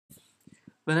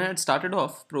When I had started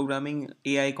off programming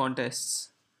AI contests,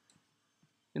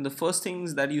 the first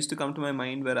things that used to come to my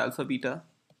mind were alpha beta,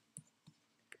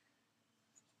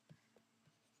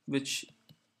 which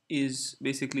is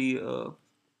basically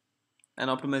an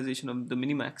optimization of the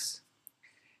minimax.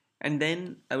 And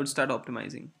then I would start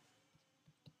optimizing.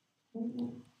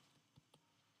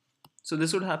 So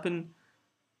this would happen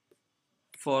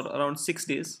for around 6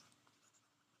 days.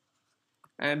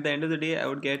 And at the end of the day, I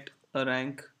would get a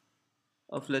rank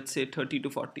of, let's say, 30 to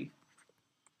 40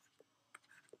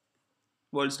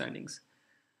 world standings.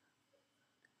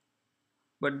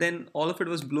 But then all of it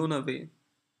was blown away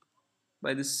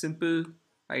by this simple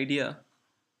idea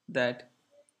that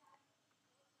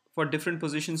for different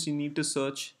positions you need to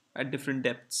search at different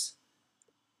depths.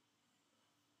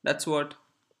 That's what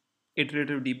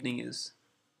iterative deepening is.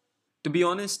 To be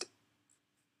honest,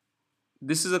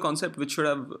 this is a concept which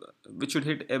should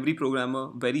hit every programmer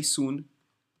very soon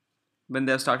when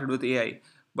they have started with AI.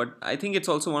 But I think it's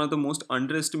also one of the most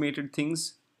underestimated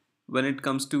things when it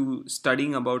comes to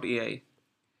studying about AI.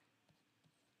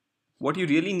 What you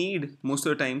really need most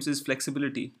of the times is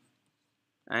flexibility.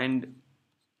 And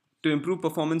to improve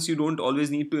performance, you don't always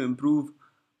need to improve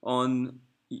on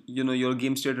your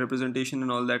game state representation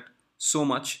and all that so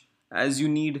much as you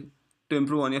need to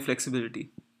improve on your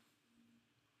flexibility.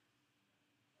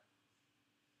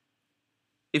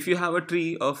 If you have a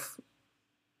tree of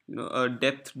a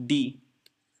depth d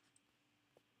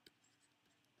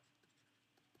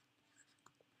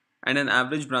and an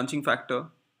average branching factor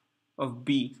of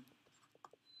b,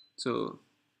 so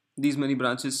these many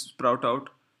branches sprout out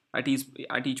at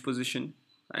each position,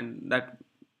 and that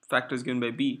factor is given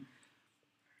by b,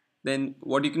 then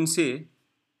what you can say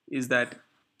is that,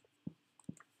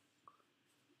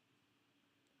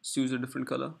 let's use a different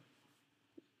color.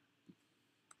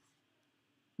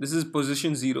 This is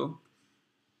position 0.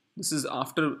 This is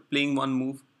after playing one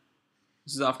move.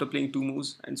 This is after playing two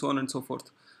moves, and so on and so forth.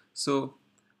 So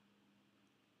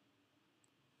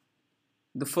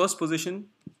the first position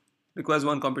requires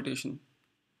one computation.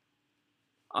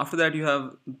 After that, you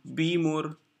have b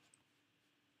more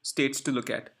states to look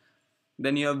at.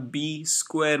 Then you have b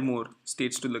square more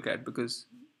states to look at because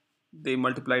they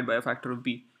multiplied by a factor of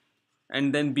b,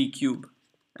 and then b cube,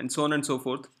 and so on and so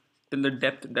forth till the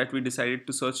depth that we decided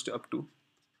to search up to,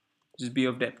 which is b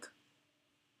of depth.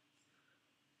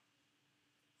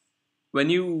 When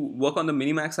you work on the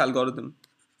minimax algorithm,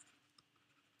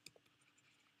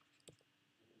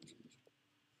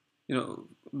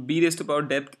 b raised to power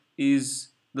depth is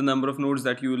the number of nodes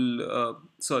that you will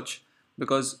search,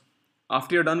 because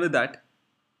after you're done with that,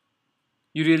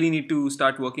 you really need to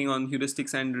start working on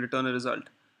heuristics and return a result.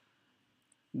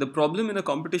 The problem in a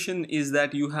competition is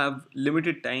that you have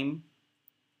limited time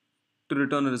to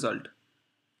return a result,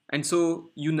 and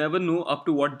so you never know up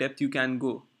to what depth you can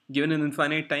go. Given an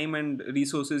infinite time and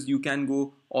resources, you can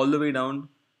go all the way down,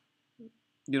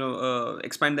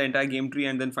 expand the entire game tree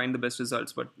and then find the best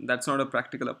results, but that's not a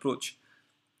practical approach.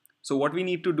 So what we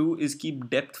need to do is keep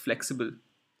depth flexible.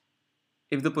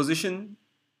 If the position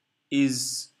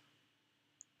is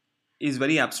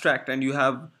very abstract and you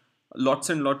have lots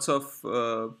and lots of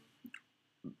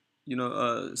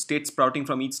states sprouting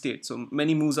from each state, so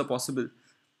many moves are possible.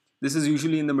 This is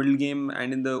usually in the middle game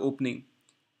and in the opening.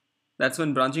 That's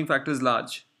when branching factor is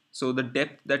large, so the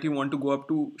depth that you want to go up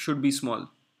to should be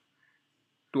small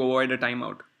to avoid a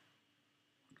timeout.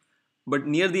 But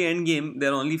near the end game,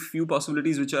 there are only few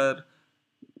possibilities which are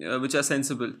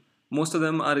sensible. Most of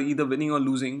them are either winning or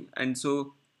losing, and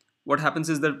so what happens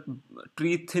is that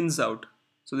tree thins out,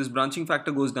 so this branching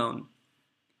factor goes down.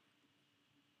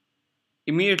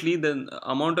 Immediately, the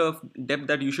amount of depth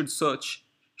that you should search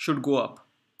should go up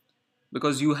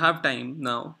because you have time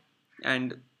now,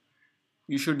 and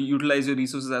you should utilize your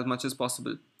resources as much as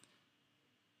possible.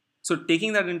 So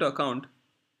taking that into account,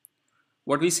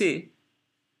 what we say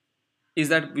is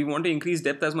that we want to increase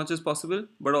depth as much as possible,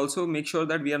 but also make sure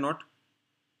that we are not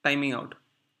timing out.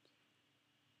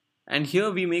 And here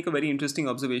we make a very interesting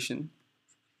observation.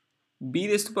 B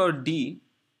raised to power d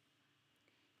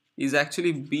is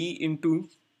actually b into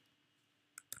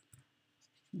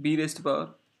b raised to power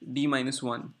d minus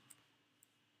 1.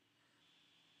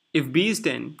 If b is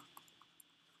 10,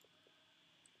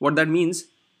 what that means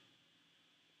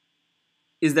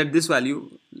is that this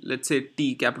value, let's say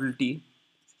t, capital T,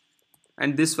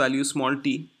 and this value, small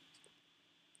t,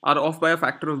 are off by a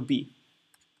factor of b.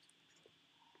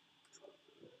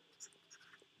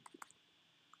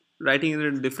 Writing it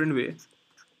in a different way,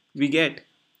 we get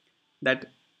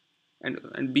that,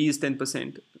 and b is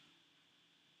 10%.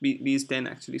 B is 10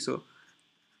 actually. So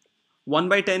 1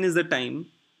 by 10 is the time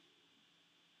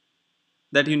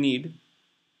that you need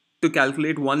to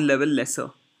calculate one level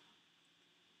lesser.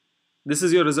 This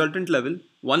is your resultant level.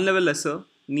 One level lesser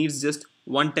needs just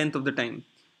 1/10 of the time.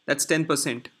 That's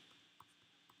 10%.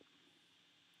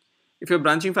 If your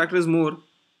branching factor is more,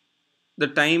 the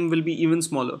time will be even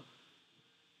smaller.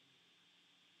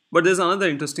 But there's another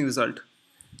interesting result.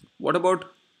 What about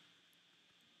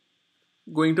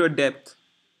going to a depth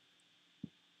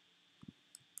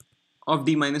of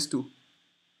d minus 2?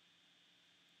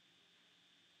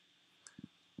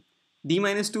 D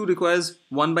minus 2 requires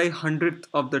 1 by 100th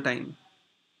of the time.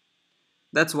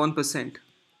 That's 1%.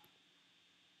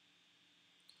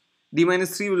 D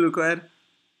minus 3 will require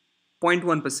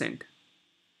 0.1%.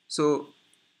 So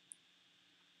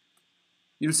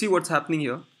you'll see what's happening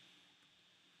here.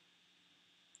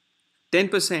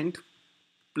 10%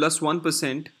 plus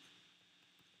 1%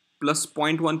 plus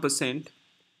 0.1%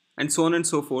 and so on and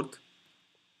so forth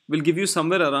will give you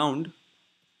somewhere around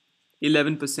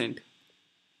 11%.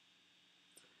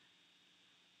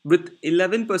 With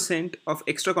 11% of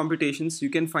extra computations, you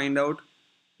can find out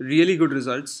really good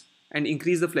results and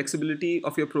increase the flexibility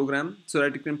of your program so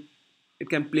that it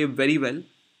can play very well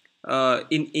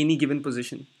in any given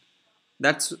position.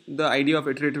 That's the idea of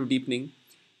iterative deepening.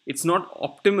 It's not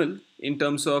optimal in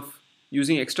terms of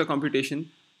using extra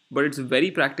computation, but it's very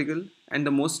practical and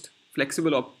the most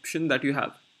flexible option that you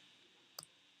have.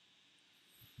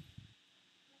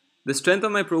 The strength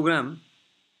of my program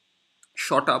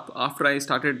shot up after I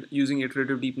started using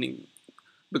iterative deepening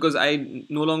because I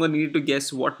no longer needed to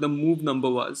guess what the move number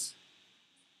was,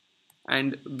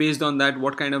 and based on that,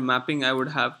 what kind of mapping I would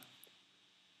have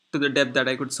to the depth that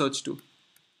I could search to.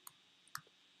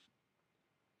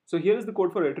 So here is the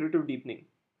code for iterative deepening.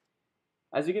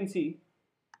 As you can see,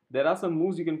 there are some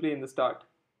moves you can play in the start.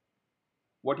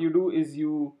 What you do is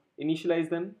you initialize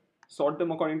them, sort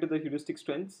them according to the heuristic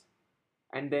strengths,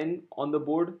 and then on the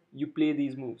board you play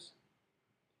these moves.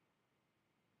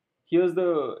 Here's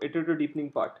the iterative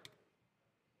deepening part.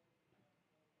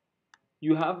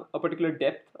 You have a particular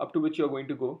depth up to which you're going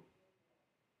to go.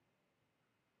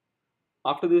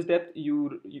 After this depth,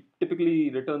 you typically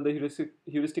return the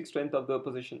heuristic strength of the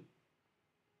position.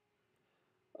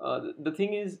 The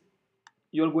thing is,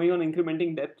 you're going on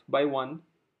incrementing depth by 1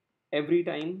 every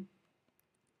time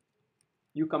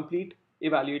you complete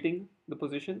evaluating the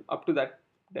position up to that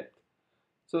depth.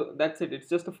 So that's it. It's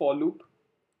just a for loop.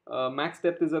 Max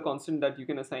depth is a constant that you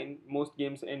can assign. Most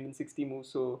games end in 60 moves,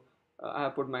 so I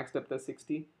have put max depth as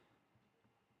 60.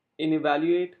 In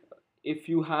evaluate, if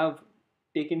you have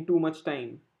taken too much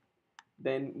time,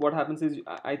 then what happens is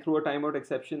I throw a timeout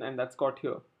exception, and that's caught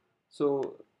here.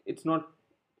 So it's not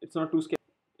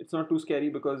too scary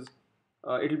because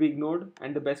it'll be ignored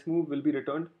and the best move will be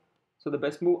returned. So the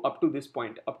best move up to this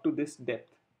point, up to this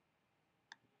depth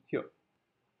here.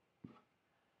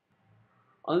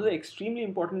 Another extremely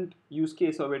important use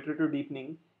case of iterative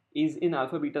deepening is in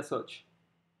alpha beta search.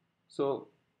 So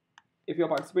if you're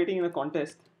participating in a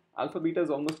contest, alpha beta is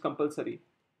almost compulsory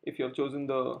if you have chosen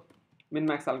the min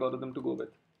max algorithm to go with.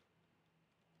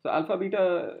 So alpha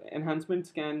beta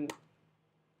enhancements can,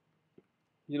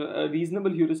 a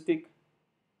reasonable heuristic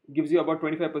gives you about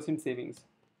 25% savings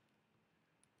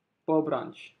per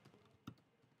branch.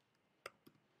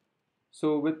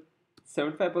 So with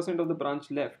 75% of the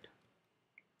branch left,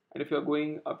 and if you're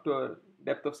going up to a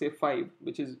depth of say 5,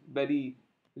 which is very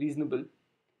reasonable,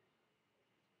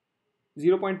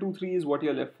 0.23 is what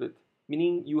you're left with,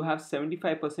 meaning you have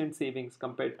 75% savings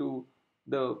compared to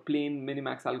the plain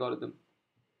minimax algorithm.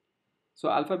 So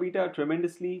alpha beta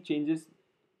tremendously changes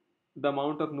the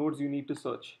amount of nodes you need to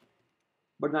search.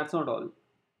 But that's not all.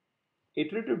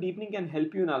 Iterative deepening can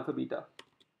help you in alpha beta.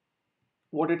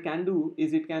 What it can do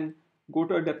is it can go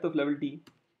to a depth of level D,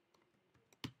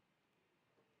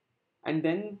 and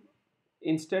then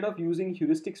instead of using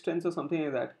heuristic strengths or something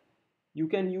like that, you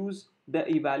can use the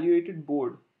evaluated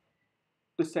board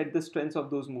to set the strengths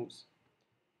of those moves.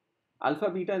 Alpha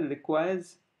beta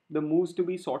requires the moves to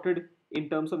be sorted in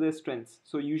terms of their strengths.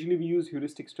 So usually we use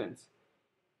heuristic strengths.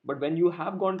 But when you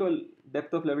have gone to a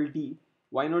depth of level D,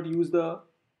 why not use the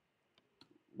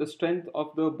strength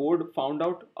of the board found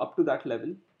out up to that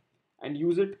level and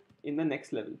use it in the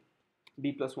next level,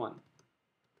 D plus 1.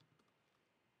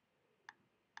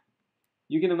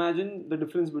 You can imagine the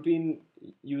difference between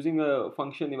using a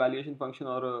function, evaluation function,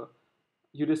 or a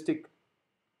heuristic,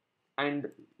 and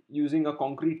using a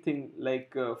concrete thing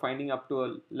like finding up to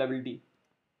a level D.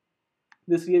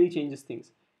 This really changes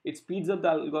things. It speeds up the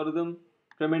algorithm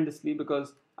tremendously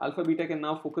because alpha beta can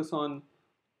now focus on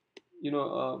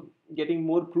getting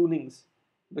more prunings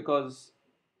because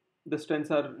the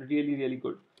strengths are really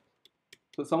good.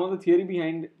 So some of the theory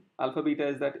behind alpha beta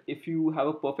is that if you have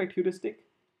a perfect heuristic,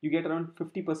 you get around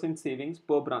 50% savings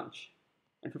per branch,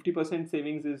 and 50%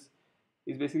 savings is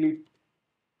basically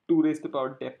 2 raised to the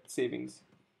power depth savings.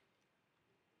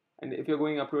 And if you're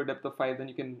going up to a depth of 5, then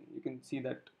you can see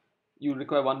that you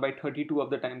require 1 by 32 of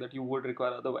the time that you would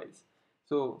require otherwise.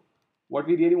 So what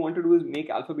we really want to do is make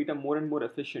alpha beta more and more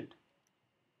efficient.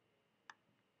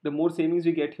 The more savings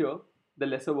we get here, the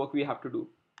lesser work we have to do.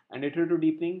 And iterative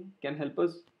deepening can help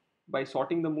us by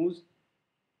sorting the moves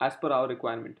as per our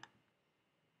requirement.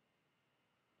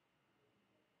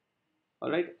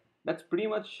 Alright, that's pretty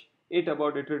much it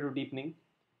about iterative deepening.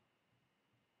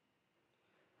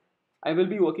 I will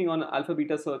be working on alpha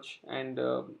beta search and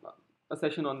a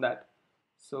session on that.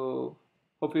 So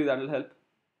hopefully that will help.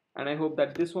 And I hope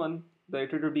that this one, the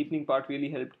iterative deepening part, really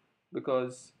helped,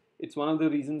 because it's one of the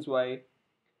reasons why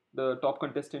the top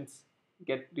contestants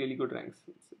get really good ranks.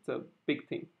 It's a big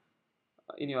thing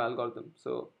in your algorithm.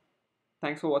 So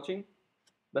thanks for watching.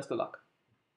 Best of luck.